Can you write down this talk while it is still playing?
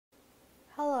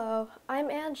Hello, I'm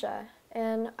Anja,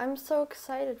 and I'm so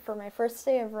excited for my first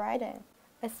day of riding.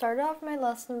 I started off my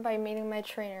lesson by meeting my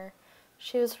trainer.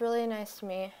 She was really nice to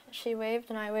me. She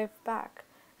waved and I waved back,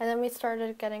 and then we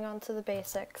started getting onto the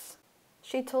basics.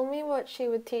 She told me what she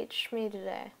would teach me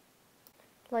today,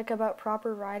 like about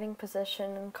proper riding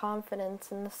position and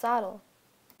confidence in the saddle.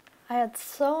 I had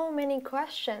so many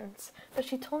questions, but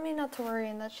she told me not to worry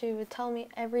and that she would tell me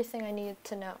everything I needed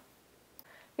to know.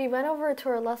 We went over to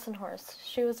her lesson horse.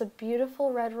 She was a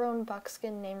beautiful red-roan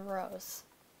buckskin named Rose.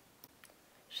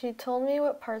 She told me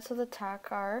what parts of the tack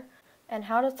are and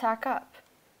how to tack up.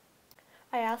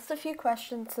 I asked a few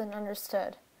questions and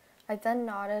understood. I then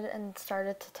nodded and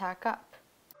started to tack up.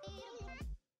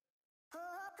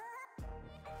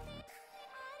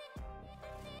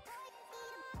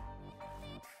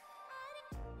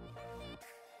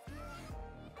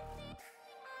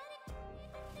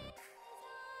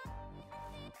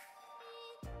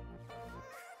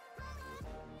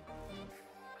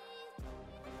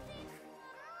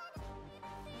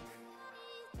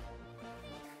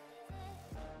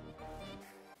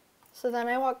 So then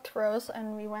I walked Rose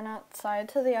and we went outside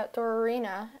to the outdoor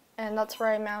arena, and that's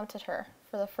where I mounted her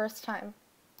for the first time.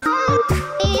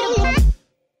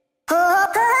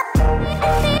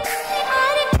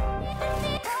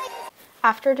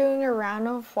 After doing a round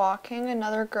of walking,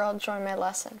 another girl joined my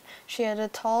lesson. She had a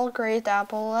tall gray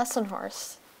dapple lesson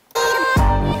horse.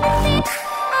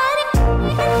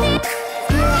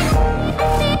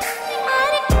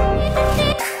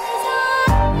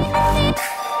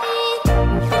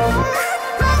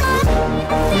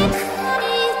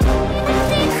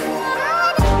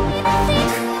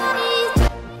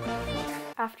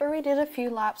 After we did a few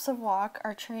laps of walk,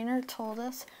 our trainer told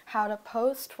us how to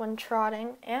post when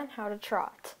trotting and how to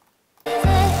trot.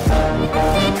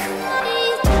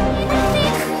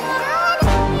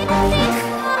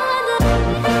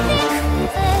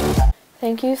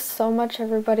 Thank you so much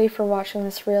everybody for watching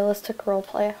this realistic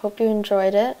roleplay. I hope you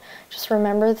enjoyed it. Just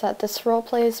remember that this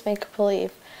roleplay is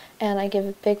make-believe, and I give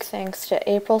a big thanks to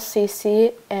April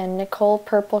CC and Nicole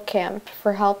Purple Camp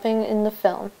for helping in the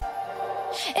film.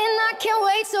 And I can't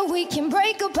wait so we can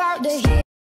break apart the heat.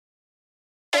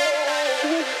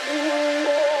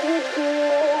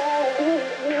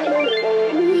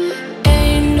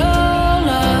 Ain't no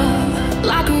love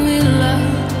like a real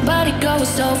love, but it goes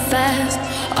so fast.